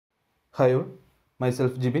Hi all,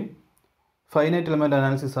 myself Jibin. Finite Element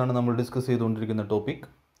Analysis ആണ് നമ്മൾ discuss ചെയ്തുകൊണ്ടിരിക്കുന്ന ടോപ്പിക്.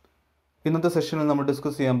 ഇന്നത്തെ സെഷനിൽ നമ്മൾ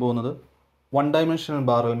ഡിസ്കസ് ചെയ്യാൻ പോകുന്നത് one dimensional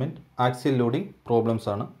bar element axial loading problems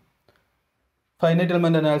ആണ്. Finite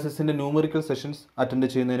element അനാലിസിസിൻ്റെ numerical sessions attend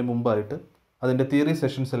ചെയ്യുന്നതിന് മുമ്പായിട്ട് അതിൻ്റെ തിയറി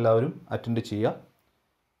സെഷൻസ് എല്ലാവരും അറ്റൻഡ് ചെയ്യുക.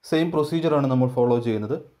 സെയിം പ്രൊസീജിയറാണ് നമ്മൾ ഫോളോ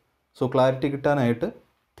ചെയ്യുന്നത്. സോ ക്ലാരിറ്റി കിട്ടാനായിട്ട്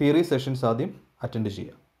തിയറി സെഷൻസ് ആദ്യം അറ്റൻഡ്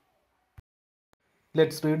ചെയ്യുക.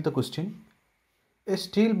 Let's read the question. A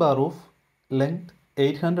steel bar of length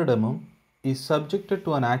 800 mm is subjected to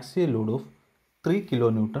an axial load of 3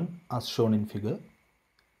 kN as shown in figure.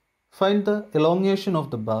 Find the elongation of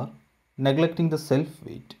the bar neglecting the self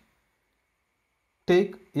weight.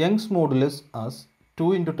 Take Young's modulus as 2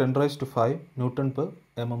 × 10⁵ Newton per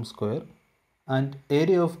mm square and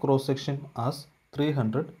area of cross section as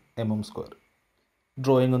 300 mm square.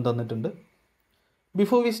 Drawing on തന്നിട്ടുണ്ട്.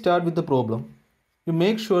 Before we start with the problem, you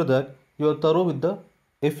make sure that you are thorough with the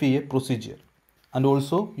FEA procedure and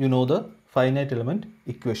also you know the finite element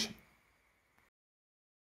equation.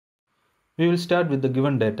 We will start with the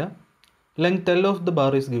given data. Length L of the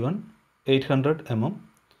bar is given 800 mm.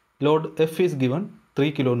 Load F is given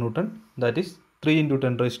 3 kN, that is 3 ×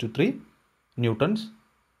 10⁵ newtons.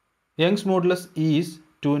 Young's modulus E is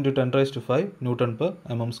 2 × 10⁵ Newton per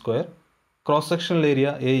mm square. Cross sectional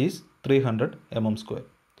area A is 300 mm square.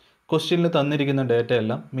 ക്വസ്റ്റ്യനിൽ തന്നിരിക്കുന്ന data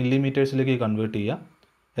എല്ലാം മില്ലിമീറ്റേഴ്സിലേക്ക് convert ചെയ്യുക.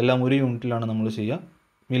 എല്ലാം ഒരു യൂണിറ്റിലാണ് നമ്മൾ ചെയ്യുക.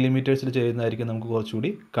 മില്ലിമീറ്റേഴ്സിൽ ചെയ്യുന്നതായിരിക്കും നമുക്ക് കുറച്ചുകൂടി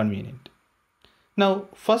കൺവീനിയൻറ്റ്. നൗ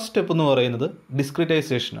ഫസ്റ്റ് സ്റ്റെപ്പ് എന്ന് പറയുന്നത്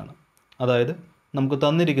ഡിസ്ക്രിറ്റൈസേഷനാണ്. അതായത് നമുക്ക്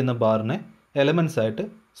തന്നിരിക്കുന്ന ബാറിനെ എലമെൻറ്റ്സ് ആയിട്ട്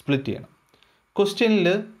സ്പ്ലിറ്റ് ചെയ്യണം. ക്വസ്റ്റ്യനിൽ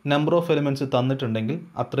നമ്പർ ഓഫ് എലമെൻറ്റ്സ് തന്നിട്ടുണ്ടെങ്കിൽ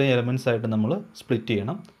അത്രയും എലമെൻറ്റ്സ് ആയിട്ട് നമ്മൾ സ്പ്ലിറ്റ്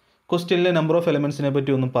ചെയ്യണം. ക്വസ്റ്റ്യനിൽ നമ്പർ ഓഫ് എലമെൻറ്റ്സിനെ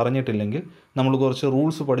പറ്റി ഒന്നും പറഞ്ഞിട്ടില്ലെങ്കിൽ നമ്മൾ കുറച്ച്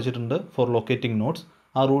റൂൾസ് പഠിച്ചിട്ടുണ്ട് ഫോർ ലൊക്കേറ്റിംഗ് നോട്ട്സ്.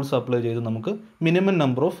 ആ റൂൾസ് അപ്ലൈ ചെയ്ത് നമുക്ക് മിനിമം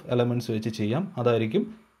നമ്പർ ഓഫ് എലമെൻറ്റ്സ് വെച്ച് ചെയ്യാം. അതായിരിക്കും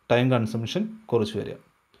ടൈം കൺസംഷൻ കുറച്ച് വരിക.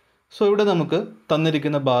 സോ ഇവിടെ നമുക്ക്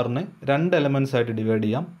തന്നിരിക്കുന്ന ബാറിനെ രണ്ട് എലമെൻറ്റ്സ് ആയിട്ട് ഡിവൈഡ്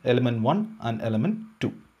ചെയ്യാം. Element 1 and element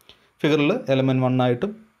 2. ഫിഗറിൽ എലമെൻറ്റ് 1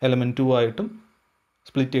 ആയിട്ടും എലമെൻറ്റ് 2 ആയിട്ടും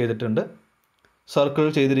സ്പ്ലിറ്റ് ചെയ്തിട്ടുണ്ട്. സർക്കിൾ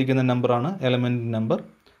ചെയ്തിരിക്കുന്ന നമ്പറാണ് എലമെൻറ്റ് നമ്പർ.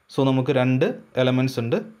 സോ നമുക്ക് രണ്ട് എലമെൻറ്റ്സ്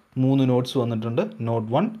ഉണ്ട്. 3 നോട്ട്സ് വന്നിട്ടുണ്ട്. Not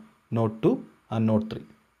 1, not 2 and not 3.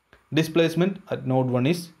 Displacement at not 1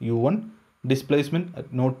 is u1, displacement at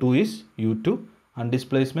node 2 is u2 and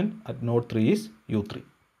displacement at node 3 is u3.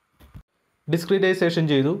 Discretisation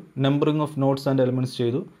ചെയ്തു, numbering of notes and elements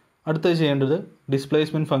ചെയ്തു. അടുത്തത് ചെയ്യേണ്ടത്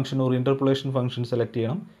displacement function or interpolation function select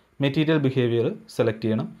ചെയ്യണം. Material behaviour select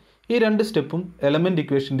ചെയ്യണം. ഈ രണ്ട് സ്റ്റെപ്പും element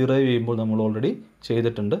equation derive ചെയ്യുമ്പോൾ നമ്മൾ ഓൾറെഡി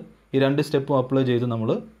ചെയ്തിട്ടുണ്ട്. ഈ രണ്ട് സ്റ്റെപ്പും അപ്ലൈ ചെയ്ത് നമ്മൾ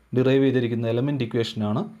ഡിറൈവ് ചെയ്തിരിക്കുന്ന element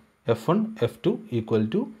ഇക്വേഷനാണ് F1 F2 =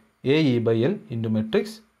 AE/L into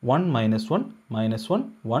matrix 1 - 1 - 1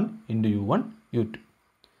 1 into u1 u2.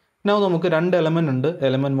 Now നമുക്ക് രണ്ട് എലമെൻറ്റ് ഉണ്ട്,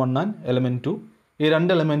 എലമെൻറ്റ് 1 ആൻഡ് എലമെൻറ്റ് 2. ഈ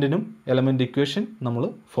രണ്ട് എലമെൻറ്റിനും എലമെൻറ്റ് ഇക്വേഷൻ നമ്മൾ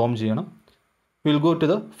ഫോം ചെയ്യണം. Will go to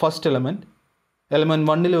the first element. Element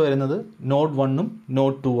 1ൽ വരുന്നത് നോഡ് 1ഉം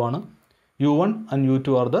നോഡ് 2 ആണ്. u1 and u2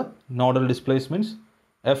 are the nodal displacements.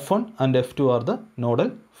 F1 and F2 are the nodal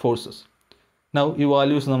forces. Now ഈ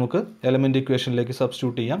values നമുക്ക് element ഇക്വേഷനിലേക്ക്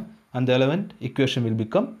substitute ചെയ്യാം. And the element equation will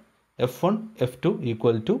become F1 F2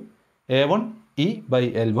 =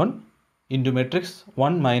 A1E/L1 into matrix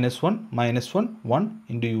 1 - 1 - 1 1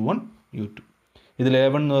 into u1 u2. ഇതിൽ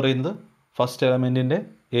A1 എന്ന് പറയുന്നത് first എലമെൻറ്റിൻ്റെ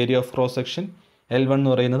area of cross section, L1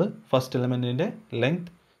 എന്ന് പറയുന്നത് first എലമെൻറ്റിൻ്റെ length,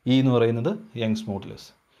 E എന്ന് പറയുന്നത് യങ്സ് മോഡുലസ്.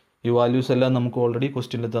 ഈ വാല്യൂസ് എല്ലാം നമുക്ക് ഓൾറെഡി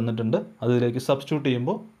ക്വസ്റ്റ്യനിൽ തന്നിട്ടുണ്ട്. അതിലേക്ക് സബ്സ്റ്റിറ്റ്യൂട്ട്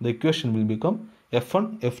ചെയ്യുമ്പോൾ the equation will become F1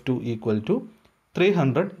 F2 =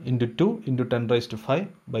 300 into 2 ×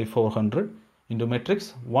 10⁵/400 into matrix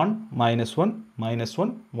 1 - 1 -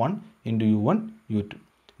 1 1 into u1 u2.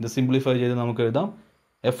 ഇത് സിംപ്ലിഫൈ ചെയ്ത് നമുക്ക് എഴുതാം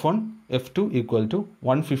F1 F2 =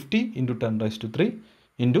 150 × 10⁻³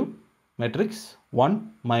 into matrix 1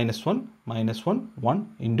 - 1 - 1 1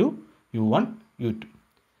 into u1 u2.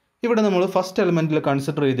 ഇവിടെ നമ്മൾ ഫസ്റ്റ് എലമെൻറ്റിൽ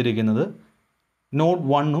കൺസിഡർ ചെയ്തിരിക്കുന്നത് നോഡ്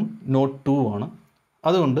 1ഉം നോഡ് 2ഉം ആണ്.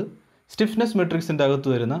 അതുകൊണ്ട് സ്റ്റിഫ്നെസ് മെട്രിക്സിൻ്റെ അകത്ത്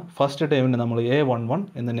വരുന്ന ഫസ്റ്റ് ടേമിനെ നമ്മൾ A11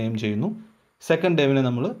 എന്ന് നെയിം ചെയ്യുന്നു. സെക്കൻഡ് ടേമിനെ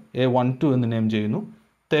നമ്മൾ A12 എന്ന് നെയിം ചെയ്യുന്നു.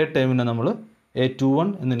 തേർഡ് ടേമിനെ നമ്മൾ A21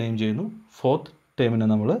 എന്ന് നെയിം ചെയ്യുന്നു. ഫോർത്ത് ടേമിനെ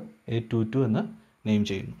നമ്മൾ A22 എന്ന് നെയിം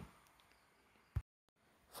ചെയ്യുന്നു.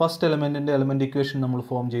 ഫസ്റ്റ് എലമെൻറ്റിൻ്റെ എലമെൻറ്റ് ഇക്വേഷൻ നമ്മൾ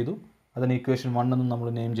ഫോം ചെയ്തു. അതിന് ഇക്വേഷൻ 1 എന്ന് നമ്മൾ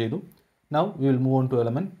നെയിം ചെയ്തു. Now we will move on to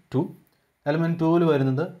element 2. Element 2ൽ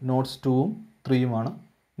വരുന്നത് നോട്ട്സ് 2ഉം 3ഉം ആണ്.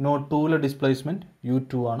 നോഡ് 2ലെ ഡിസ്പ്ലേസ്മെൻറ്റ്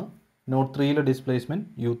u2 ആണ്. നോഡ് 3ലെ ഡിസ്പ്ലേസ്മെൻറ്റ്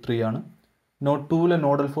u3 ആണ്. നോഡ് 2ലെ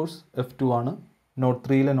നോഡൽ ഫോഴ്സ് F2 ആണ്. നോഡ്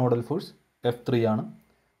 3ലെ നോഡൽ ഫോഴ്സ് F3 ആണ്.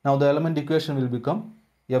 Now the element equation will become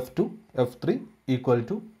F2 F3 =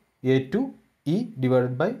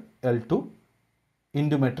 A2E/L2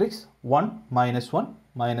 into matrix 1 - 1 -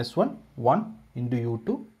 1 1 into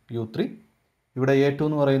u2 u3 ഇവിടെ A2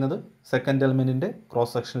 എന്ന് പറയുന്നത് second എലമെൻറ്റിൻ്റെ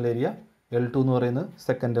cross sectional area, L2 എന്ന് പറയുന്നത്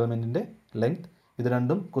second എലമെൻറ്റിൻ്റെ length. ഇത്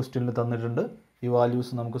രണ്ടും ക്വസ്റ്റ്യനിൽ തന്നിട്ടുണ്ട്. ഈ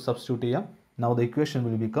വാല്യൂസ് നമുക്ക് സബ്സ്റ്റിറ്റ്യൂട്ട് ചെയ്യാം. Now the equation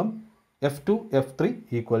will become F2 F3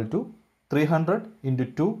 equal to 300 into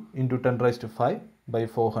 2 into 10 raised to 5 by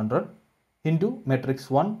 400 into matrix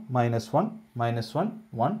 1 minus 1 minus 1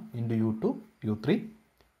 1 into U2 U3.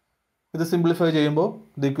 ഇത് സിംപ്ലിഫൈ ചെയ്യുമ്പോൾ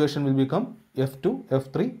the equation will become F2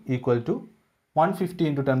 F3 equal to 150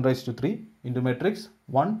 into 10 raised to 3 into matrix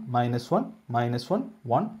 1 minus 1 minus 1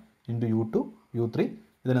 1 into U2 U3.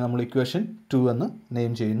 ഇതിനെ നമ്മൾ equation 2 എന്ന്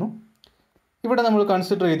name ചെയ്യുന്നു. ഇവിടെ നമ്മൾ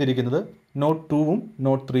consider ചെയ്തിരിക്കുന്നത് not 2ഉം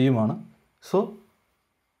not 3യുമാണ്. So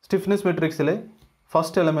stiffness മെട്രിക്സിലെ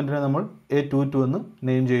first എലമെൻറ്റിനെ നമ്മൾ A22 എന്ന്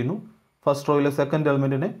നെയിം ചെയ്യുന്നു. ഫസ്റ്റ് റോയിലെ സെക്കൻഡ്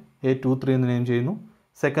എലമെൻറ്റിനെ A23 എന്ന് നെയിം ചെയ്യുന്നു.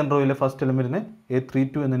 സെക്കൻഡ് റോയിലെ ഫസ്റ്റ് എലമെൻറ്റിനെ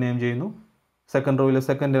A32 എന്ന് നെയിം ചെയ്യുന്നു. സെക്കൻഡ് റോയിലെ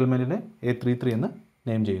സെക്കൻഡ് എലമെൻറ്റിനെ A33 എന്ന്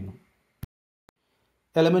നെയിം ചെയ്യുന്നു.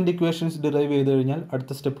 എലമെൻറ്റ് ഇക്വേഷൻസ് ഡിറൈവ് ചെയ്ത് കഴിഞ്ഞാൽ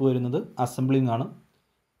അടുത്ത സ്റ്റെപ്പ് വരുന്നത് അസംബ്ലിംഗ് ആണ്.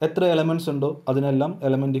 എത്ര എലമെൻറ്റ്സ് ഉണ്ടോ അതിനെല്ലാം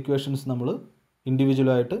എലമെൻറ്റ് ഇക്വേഷൻസ് നമ്മൾ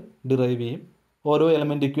ഇൻഡിവിജ്വലായിട്ട് ഡിറൈവ് ചെയ്യും. ഓരോ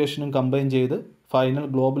എലമെൻറ്റ് ഇക്വേഷനും കമ്പൈൻ ചെയ്ത് ഫൈനൽ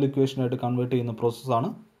ഗ്ലോബൽ ഇക്വേഷനായിട്ട് കൺവേർട്ട് ചെയ്യുന്ന പ്രോസസ്സാണ്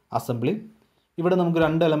അസംബ്ലിംഗ്. ഇവിടെ നമുക്ക്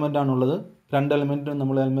 2 എലമെൻ്റ് ആണുള്ളത്. 2 എലമെൻറ്റിനും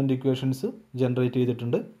നമ്മൾ എലമെൻറ്റ് ഇക്വേഷൻസ് ജനറേറ്റ്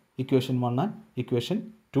ചെയ്തിട്ടുണ്ട്. Equation 1 and equation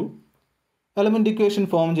 2. Element equation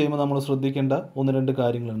form ചെയ്യുമ്പോൾ നമ്മൾ ശ്രദ്ധിക്കേണ്ട 1-2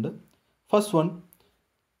 കാര്യങ്ങളുണ്ട്. ഫസ്റ്റ് വൺ,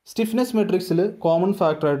 സ്റ്റിഫ്നെസ് മെട്രിക്സിൽ കോമൺ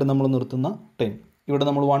ഫാക്ടറായിട്ട് നമ്മൾ നിർത്തുന്ന ടൈം. ഇവിടെ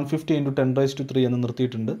നമ്മൾ 150 into 10 raised to 3 എന്ന്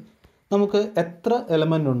നിർത്തിയിട്ടുണ്ട്. നമുക്ക് എത്ര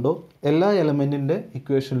എലമെൻ്റ് ഉണ്ടോ എല്ലാ എലമെൻറ്റിൻ്റെ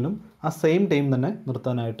ഇക്വേഷനിലും ആ സെയിം ടൈം തന്നെ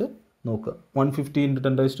നിർത്താനായിട്ട് നോക്കുക. 150 into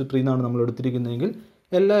 10 raised to 3 എന്നാണ് നമ്മൾ എടുത്തിരിക്കുന്നതെങ്കിൽ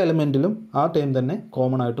എല്ലാ എലമെൻറ്റിലും ആ ടൈം തന്നെ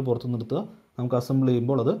കോമൺ ആയിട്ട് പുറത്ത് നിർത്തുക. നമുക്ക് അസംബിൾ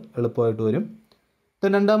ചെയ്യുമ്പോൾ അത് എളുപ്പമായിട്ട് വരും.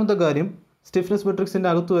 രണ്ടാമത്തെ കാര്യം, സ്റ്റിഫ്നെസ് മെട്രിക്സിൻ്റെ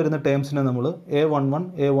അകത്ത് വരുന്ന ടേംസിനെ നമ്മൾ A11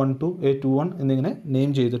 A12 A21 എന്നിങ്ങനെ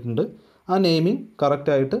നെയിം ചെയ്തിട്ടുണ്ട്. ആ നെയിമിംഗ്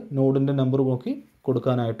കറക്റ്റായിട്ട് നോഡിൻ്റെ നമ്പർ നോക്കി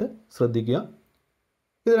കൊടുക്കാനായിട്ട് ശ്രദ്ധിക്കുക.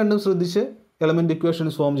 ഇത് രണ്ടും ശ്രദ്ധിച്ച് എലമെൻറ്റ്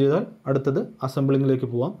ഇക്വേഷൻസ് ഫോം ചെയ്താൽ അടുത്തത് അസംബ്ലിങ്ങിലേക്ക്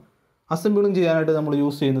പോവാം. അസംബ്ലിങ് ചെയ്യാനായിട്ട് നമ്മൾ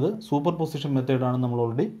യൂസ് ചെയ്യുന്നത് സൂപ്പർ പൊസിഷൻ മെത്തേഡാണ്. നമ്മൾ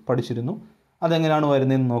ഓൾറെഡി പഠിച്ചിരുന്നു. അതെങ്ങനെയാണ്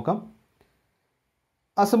വരുന്നതെന്ന് നോക്കാം.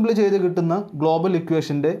 അസംബ്ലി ചെയ്ത് കിട്ടുന്ന ഗ്ലോബൽ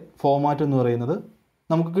ഇക്വേഷൻ്റെ ഫോർമാറ്റ് എന്ന് പറയുന്നത്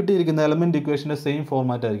നമുക്ക് കിട്ടിയിരിക്കുന്ന എലമെൻറ്റ് ഇക്വേഷൻ്റെ സെയിം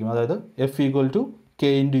ഫോർമാറ്റ് ആയിരിക്കും. അതായത് F equal to K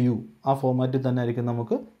into U ആ ഫോർമാറ്റിൽ തന്നെ ആയിരിക്കും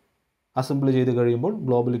നമുക്ക് അസംബ്ലി ചെയ്ത് കഴിയുമ്പോൾ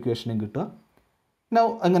ഗ്ലോബൽ ഇക്വേഷനും കിട്ടുക. നൗ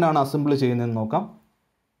എങ്ങനെയാണ് അസംബ്ലി ചെയ്യുന്നതെന്ന് നോക്കാം.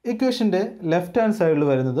 ഇക്വേഷൻ്റെ ലെഫ്റ്റ് ഹാൻഡ് സൈഡിൽ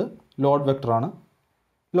വരുന്നത് load വെക്ടറാണ്.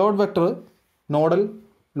 Load vector nodal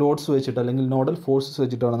lords വെച്ചിട്ട് അല്ലെങ്കിൽ നോഡൽ ഫോഴ്സസ്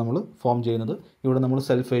വെച്ചിട്ടാണ് നമ്മൾ ഫോം ചെയ്യുന്നത്. ഇവിടെ നമ്മൾ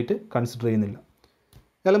സെൽഫ് വെയിറ്റ് കൺസിഡർ ചെയ്യുന്നില്ല.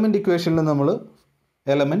 എലമെൻറ്റ് ഇക്വേഷനിൽ നമ്മൾ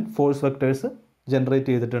എലമെൻറ്റ് ഫോഴ്സ് വെക്ടേഴ്സ്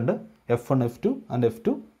ജനറേറ്റ് ചെയ്തിട്ടുണ്ട്. F1 F2 and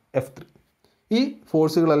F2 F3. ഈ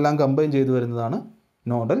ഫോഴ്സുകളെല്ലാം കമ്പൈൻ ചെയ്ത് വരുന്നതാണ്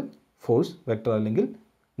നോഡൽ ഫോഴ്സ് വെക്ടർ അല്ലെങ്കിൽ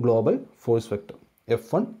global force vector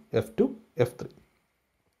F1 F2 F3.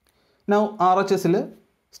 Now RHSൽ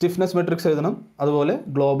stiffness matrix എഴുതണം. അതുപോലെ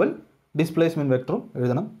ഗ്ലോബൽ ഡിസ്പ്ലേസ്മെൻറ്റ് വെക്ടറും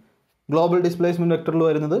എഴുതണം. ഗ്ലോബൽ ഡിസ്പ്ലേസ്മെൻറ്റ് വെക്ടറിൽ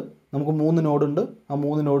വരുന്നത് നമുക്ക് 3 നോഡുണ്ട്. ആ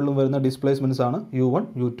 3 നോഡിലും വരുന്ന ഡിസ്പ്ലേസ്മെൻറ്റ്സ് ആണ് U1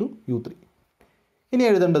 U2 U3. ഇനി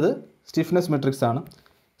എഴുതേണ്ടത് സ്റ്റിഫ്നെസ് മെട്രിക്സ് ആണ്.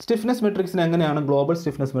 സ്റ്റിഫ്നെസ് മെട്രിക്സിനെ എങ്ങനെയാണ് ഗ്ലോബൽ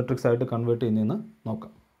സ്റ്റിഫ്നെസ് മെട്രിക്സ് ആയിട്ട് കൺവേർട്ട് ചെയ്യുന്നതെന്ന്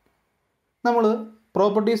നോക്കാം. നമ്മൾ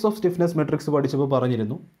പ്രോപ്പർട്ടീസ് ഓഫ് സ്റ്റിഫ്നെസ് മെട്രിക്സ് പഠിച്ചപ്പോൾ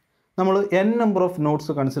പറഞ്ഞിരുന്നു, നമ്മൾ n number of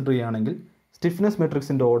nodes consider ചെയ്യുകയാണെങ്കിൽ സ്റ്റിഫ്നെസ്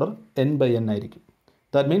മെട്രിക്സിൻ്റെ ഓർഡർ n/n ആയിരിക്കും.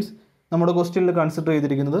 ദാറ്റ് മീൻസ് നമ്മുടെ ക്വസ്റ്റ്യനിൽ കൺസിഡർ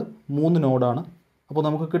ചെയ്തിരിക്കുന്നത് 3 നോഡാണ്. അപ്പോൾ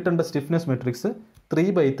നമുക്ക് കിട്ടേണ്ട സ്റ്റിഫ്നെസ് മെട്രിക്സ്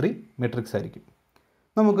 3/3 മെട്രിക്സ് ആയിരിക്കും.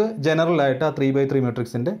 നമുക്ക് ജനറലായിട്ട് ആ 3/3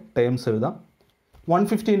 മെട്രിക്സിൻ്റെ ടേംസ് എഴുതാം.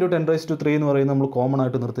 150 into 10 raised to 3 എന്ന് പറയുന്നത് നമ്മൾ കോമൺ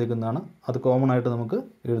ആയിട്ട് നിർത്തിയിരിക്കുന്നതാണ്. അത് കോമൺ ആയിട്ട് നമുക്ക്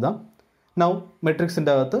എഴുതാം. നൗ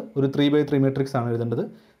മെട്രിക്സിൻ്റെ അകത്ത് ഒരു 3/3 മെട്രിക്സ് ആണ് എഴുതേണ്ടത്.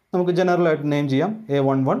 നമുക്ക് ജനറലായിട്ട് നെയിം ചെയ്യാം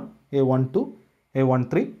A11 A12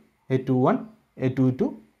 A13 A21 A22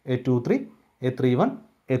 A23 A31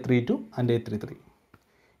 A32 and A33.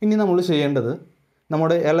 ഇനി നമ്മൾ ചെയ്യേണ്ടത്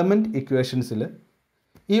നമ്മുടെ എലമെൻറ്റ് ഇക്വേഷൻസിൽ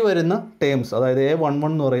ഈ വരുന്ന ടേംസ്, അതായത്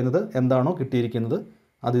A11 എന്ന് പറയുന്നത് എന്താണോ കിട്ടിയിരിക്കുന്നത്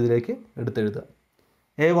അത് ഇതിലേക്ക് എടുത്തെഴുതുക.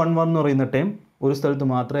 A11 എന്ന് പറയുന്ന ടേം ഒരു സ്ഥലത്ത്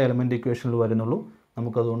മാത്രമേ എലമെൻറ്റ് ഇക്വേഷനിൽ വരുന്നുള്ളൂ.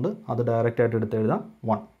 നമുക്കതുകൊണ്ട് അത് ഡയറക്റ്റായിട്ട് എടുത്തെഴുതാം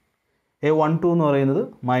 1. A12 എന്ന് പറയുന്നത്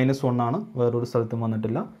 -1 ആണ്, വേറൊരു സ്ഥലത്തും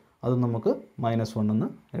വന്നിട്ടില്ല. അത് നമുക്ക് -1 എന്ന്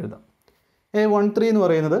എഴുതാം. A13 എന്ന്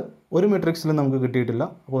പറയുന്നത് ഒരു മെട്രിക്സിലും നമുക്ക് കിട്ടിയിട്ടില്ല,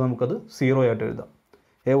 അപ്പോൾ നമുക്കത് 0 ആയിട്ട് എഴുതാം.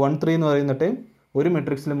 A13 എന്ന് പറയുന്ന ടൈം ഒരു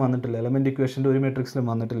മെട്രിക്സിലും വന്നിട്ടില്ല, എലമെൻറ്റ് ഇക്വേഷൻ്റെ ഒരു മെട്രിക്സിലും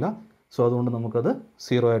വന്നിട്ടില്ല. സോ അതുകൊണ്ട് നമുക്കത്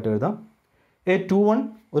 0 ആയിട്ട് എഴുതാം. A21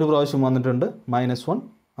 ഒരു പ്രാവശ്യം വന്നിട്ടുണ്ട്, -1,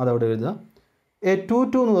 അതവിടെ എഴുതാം.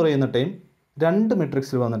 A22 എന്ന് പറയുന്ന ടൈം 2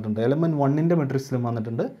 മെട്രിക്സിൽ വന്നിട്ടുണ്ട്. എലമെൻറ്റ് 1ൻ്റെ മെട്രിക്സിലും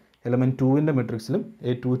വന്നിട്ടുണ്ട്, എലമെൻറ്റ് 2ൻ്റെ മെട്രിക്സിലും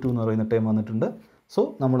A22 എന്ന് പറയുന്ന ടൈം വന്നിട്ടുണ്ട്. സോ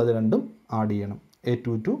നമ്മളത് രണ്ടും ആഡ് ചെയ്യണം.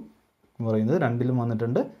 A22 എന്ന് പറയുന്നത് 2ലും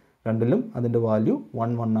വന്നിട്ടുണ്ട്, 2ലും അതിൻ്റെ വാല്യൂ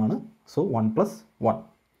 1 1 ആണ്. സോ 1 + 1.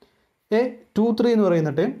 A23 എന്ന്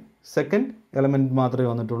പറയുന്ന ടൈം സെക്കൻഡ് എലമെൻറ്റ് മാത്രമേ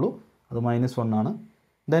വന്നിട്ടുള്ളൂ, അത് -1 ആണ്.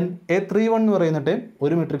 ദെൻ A31 എന്ന് പറയുന്ന ടേം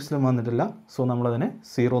ഒരു മെട്രിക്സിലും വന്നിട്ടില്ല, സോ നമ്മളതിനെ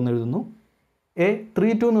 0 എന്ന് എഴുതുന്നു.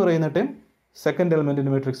 A32 എന്ന് പറയുന്ന ടേം സെക്കൻഡ്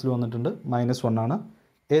എലമെൻറ്റിൻ്റെ മെട്രിക്സിൽ വന്നിട്ടുണ്ട്, -1 ആണ്.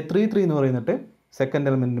 A33 എന്ന് പറയുന്ന ടേം സെക്കൻഡ്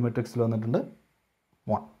എലമെൻറ്റിൻ്റെ മെട്രിക്സിൽ വന്നിട്ടുണ്ട്,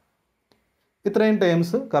 1. ഇത്രയും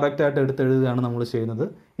ടേംസ് കറക്റ്റായിട്ട് എടുത്തെഴുതുകയാണ് നമ്മൾ ചെയ്യുന്നത്.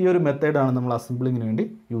 ഈ ഒരു മെത്തേഡാണ് നമ്മൾ അസംബ്ലിങ്ങിന് വേണ്ടി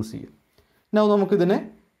യൂസ് ചെയ്യുക. നൗ നമുക്കിതിനെ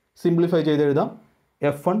സിംപ്ലിഫൈ ചെയ്ത് എഴുതാം.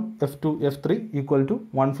 F1, F2, F3 equal to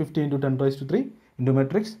 150 × 10⁻³ into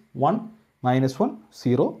matrix 1, -1,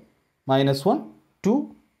 0, -1, 2,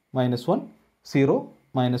 -1, 0,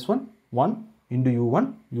 -1, 1 into U1,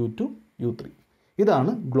 U2, U3.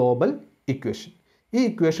 ഇതാണ് ഗ്ലോബൽ ഇക്വേഷൻ. ഈ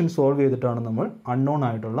ഇക്വേഷൻ സോൾവ് ചെയ്തിട്ടാണ് നമ്മൾ അൺനോൺ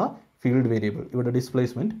ആയിട്ടുള്ള ഫീൽഡ് വേരിയബിൾ, ഇവിടെ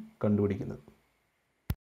ഡിസ്പ്ലേസ്മെൻറ്റ്, കണ്ടുപിടിക്കുന്നത്.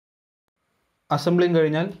 അസംബ്ലിങ്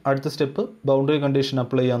കഴിഞ്ഞാൽ അടുത്ത സ്റ്റെപ്പ് ബൗണ്ടറി കണ്ടീഷൻ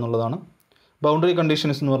അപ്ലൈ ചെയ്യുക എന്നുള്ളതാണ്. ബൗണ്ടറി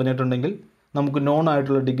കണ്ടീഷൻസ് എന്ന് പറഞ്ഞിട്ടുണ്ടെങ്കിൽ നമുക്ക് നോൺ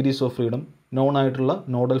ആയിട്ടുള്ള ഡിഗ്രീസ് ഓഫ് ഫ്രീഡം, നോൺ ആയിട്ടുള്ള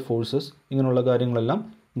നോഡൽ ഫോഴ്സസ്, ഇങ്ങനെയുള്ള കാര്യങ്ങളെല്ലാം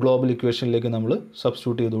ഗ്ലോബൽ ഇക്വേഷനിലേക്ക് നമ്മൾ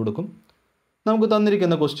സബ്സ്റ്റിറ്റ്യൂട്ട് ചെയ്ത് കൊടുക്കും. നമുക്ക്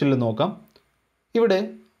തന്നിരിക്കുന്ന ക്വസ്റ്റ്യനിൽ നോക്കാം. ഇവിടെ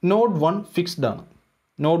നോഡ് 1 ഫിക്സ്ഡ് ആണ്.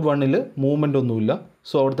 നോഡ് 1ൽ മൂവ്മെൻ്റ് ഒന്നുമില്ല,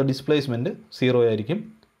 സോ അവിടുത്തെ ഡിസ്പ്ലേസ്മെൻറ്റ് 0 ആയിരിക്കും.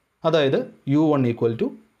 അതായത് U1 equal to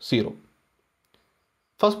 0.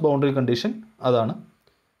 First boundary condition അതാണ്.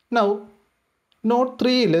 നൗ നോഡ്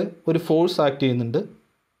 3ൽ ഒരു ഫോഴ്സ് ആക്ട് ചെയ്യുന്നുണ്ട്,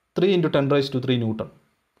 3 × 10⁻³ ന്യൂട്ടൺ.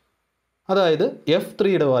 അതായത്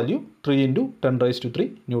F3യുടെ വാല്യൂ 3 × 10⁻³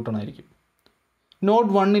 ന്യൂട്ടൺ ആയിരിക്കും.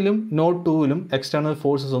 നോഡ് 1ലും നോഡ് 2ലും എക്സ്റ്റേണൽ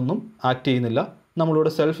ഫോഴ്സസ് ഒന്നും ആക്ട് ചെയ്യുന്നില്ല,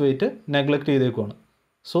 നമ്മളിവിടെ self wait neglect ചെയ്തേക്കുവാണ്.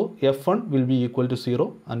 So F1 will be equal to 0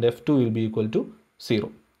 and F2 will be equal to 0.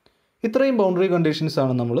 ഇത്രയും boundary conditions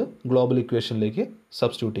ആണ് നമ്മൾ ഗ്ലോബൽ ഇക്വേഷനിലേക്ക്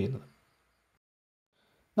സബ്സ്റ്റിറ്റ്യൂട്ട് ചെയ്യുന്നത്.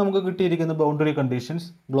 നമുക്ക് കിട്ടിയിരിക്കുന്ന ബൗണ്ടറി കണ്ടീഷൻസ്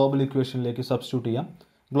ഗ്ലോബൽ ഇക്വേഷനിലേക്ക് സബ്സ്റ്റിറ്റ്യൂട്ട് ചെയ്യാം.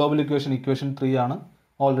 ഗ്ലോബൽ ഇക്വേഷൻ 3 ആണ്,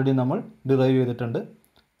 ഓൾറെഡി നമ്മൾ ഡിറൈവ് ചെയ്തിട്ടുണ്ട്.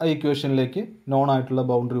 ആ ഇക്വേഷനിലേക്ക് നോൺ ആയിട്ടുള്ള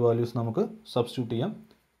ബൗണ്ടറി വാല്യൂസ് നമുക്ക് സബ്സ്റ്റിറ്റ്യൂട്ട് ചെയ്യാം.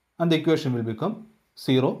 And the equation will become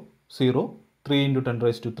 0, 0, 3 ×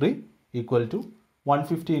 10⁻³ equal to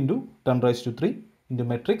 150 × 10⁻³ into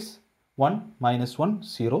matrix 1, -1,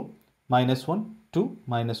 0, -1, 2,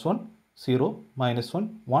 -1, 0, -1,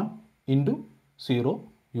 1 into 0,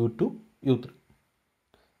 U2, U3.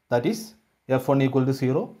 That is F1 equal to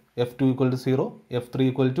 0, F2 equal to 0, F3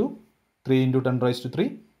 equal to 3 × 10⁻³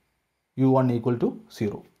 U1 equal to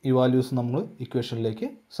 0. ഈ values നമ്മൾ ഇക്വേഷനിലേക്ക്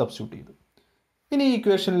substitute ചെയ്തു. ഇനി ഈ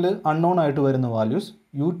ഇക്വേഷനിൽ unknown ആയിട്ട് വരുന്ന വാല്യൂസ്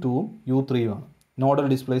U2ഉം U3ഉം ആണ്. Nodal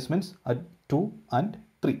displacements at 2 and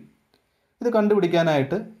 3. ഇത്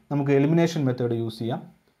കണ്ടുപിടിക്കാനായിട്ട് നമുക്ക് എലിമിനേഷൻ മെത്തേഡ് യൂസ് ചെയ്യാം.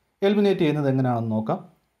 എലിമിനേറ്റ് ചെയ്യുന്നത് എങ്ങനെയാണെന്ന് നോക്കാം.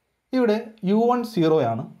 ഇവിടെ U1 0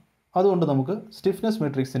 ആണ്, അതുകൊണ്ട് നമുക്ക് സ്റ്റിഫ്നെസ്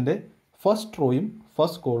മെട്രിക്സിൻ്റെ ഫസ്റ്റ് റോയും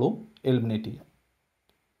ഫസ്റ്റ് കോളവും എലിമിനേറ്റ് ചെയ്യാം.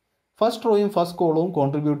 ഫസ്റ്റ് റോയും ഫസ്റ്റ് കോളവും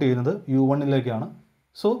കോൺട്രിബ്യൂട്ട് ചെയ്യുന്നത് U1ലേക്കാണ്.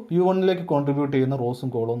 സോ U1ലേക്ക് കോൺട്രിബ്യൂട്ട് ചെയ്യുന്ന റോസും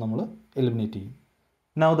കോളവും നമ്മൾ എലിമിനേറ്റ് ചെയ്യും.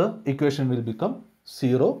 Now the equation will become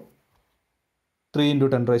 0, 3 ×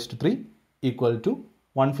 10⁻³ equal to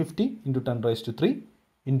 150 × 10⁻³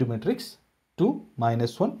 into matrix 2,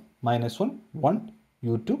 -1, -1, 1,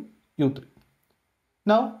 U2, U3.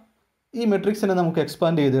 Now ഈ മെട്രിക്സിനെ നമുക്ക്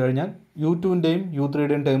എക്സ്പാൻഡ് ചെയ്ത് കഴിഞ്ഞാൽ U2ൻ്റെയും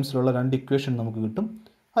U3യുടെയും ടേംസിലുള്ള 2 ഇക്വേഷൻ നമുക്ക് കിട്ടും.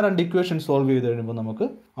 ആ 2 ഇക്വേഷൻ സോൾവ് ചെയ്ത് കഴിയുമ്പോൾ നമുക്ക്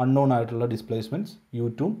അൺനോൺ ആയിട്ടുള്ള ഡിസ്പ്ലേസ്മെൻറ്റ്സ്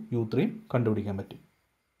U2ഉം U3യും കണ്ടുപിടിക്കാൻ പറ്റും.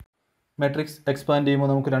 മെട്രിക്സ് എക്സ്പാൻഡ്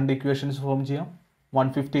ചെയ്യുമ്പോൾ നമുക്ക് 2 ഇക്വേഷൻസ് ഫോം ചെയ്യാം.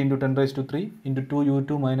 150 × 10⁻³ into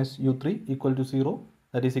 2U2 - U3 equal to 0.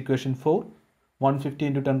 That is equation 4. 150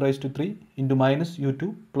 × 10⁻³ into -U2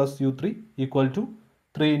 plus U3 equal to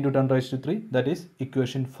 3 × 10⁻³. That is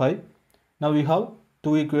equation 5. Now we have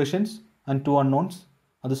 2 equations and 2 unknowns.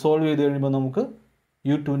 അത് സോൾവ് ചെയ്ത് കഴിയുമ്പോൾ നമുക്ക്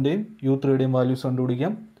U2ൻ്റെയും U3യുടെയും വാല്യൂസ്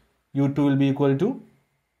കണ്ടുപിടിക്കാം. U2 will be equal to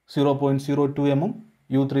 0.02 mm.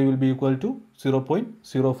 U3 will be equal to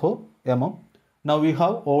 0.04 mm. Now we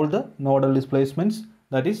have all the nodal displacements,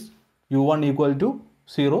 that is U1 equal to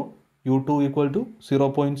 0, U2 equal to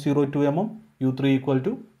 0.02 mm, U3 equal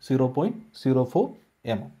to 0.04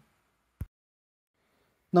 mm.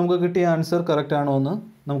 നമുക്ക് കിട്ടിയ answer correct ആണോ എന്ന്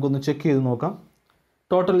നമുക്കൊന്ന് check ചെയ്ത് നോക്കാം.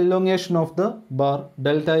 Total elongation of the bar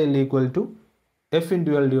ΔL equal to F ×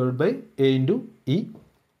 L / A × E.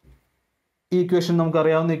 ഈ equation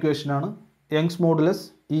നമുക്കറിയാവുന്ന ഇക്വേഷനാണ്. Young's modulus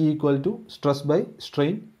E equal to stress by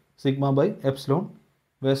strain sigma by epsilon,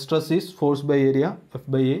 where stress is force by area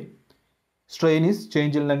F/A, strain is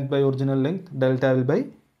change in length by original length delta L by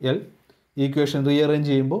L. ഈ equation rearrange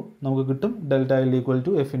ചെയ്യുമ്പോൾ നമുക്ക് കിട്ടും ΔL equal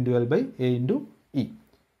to F × L / A × E.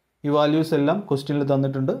 ഈ values എല്ലാം ക്വസ്റ്റ്യനിൽ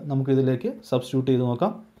തന്നിട്ടുണ്ട്, നമുക്കിതിലേക്ക് substitute ചെയ്ത്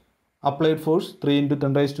നോക്കാം. അപ്ലൈഡ് ഫോഴ്സ് 3 ×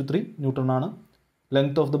 10⁻³ ന്യൂട്ടൺ ആണ്.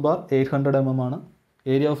 Length of the bar 800 mm ആണ്.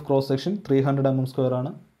 Area of cross section 300 mm²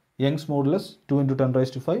 ആണ്. യങ്സ് മോഡുലസ് 2 ×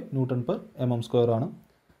 10⁻⁵ Nm² ആണ്.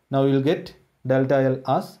 Now you will get delta L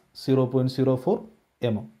as 0.04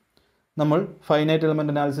 mm. നമ്മൾ ഫൈനൈറ്റ്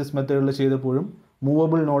എലമെൻറ്റ് അനാലിസിസ് മെത്തേഡിൽ ചെയ്തപ്പോഴും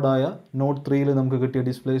മൂവബിൾ നോഡായ നോഡ് 3ൽ നമുക്ക് കിട്ടിയ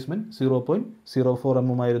ഡിസ്പ്ലേസ്മെൻറ്റ് 0.04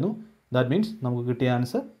 mm ആയിരുന്നു. ദാറ്റ് മീൻസ് നമുക്ക് കിട്ടിയ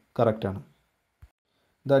ആൻസർ കറക്റ്റാണ്.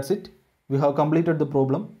 That's it. We have completed the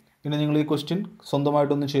problem. ഇനി നിങ്ങൾ ഈ ക്വസ്റ്റ്യൻ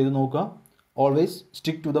സ്വന്തമായിട്ടൊന്ന് ചെയ്ത് നോക്കുക. Always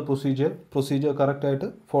stick to the procedure കറക്റ്റായിട്ട്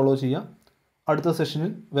ഫോളോ ചെയ്യുക. അടുത്ത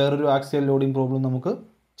സെഷനിൽ വേറൊരു ആക്സിയൽ ലോഡിംഗ് പ്രോബ്ലം നമുക്ക്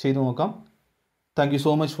ചെയ്തു നോക്കാം. Thank you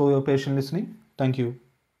so much for your patient listening. Thank you.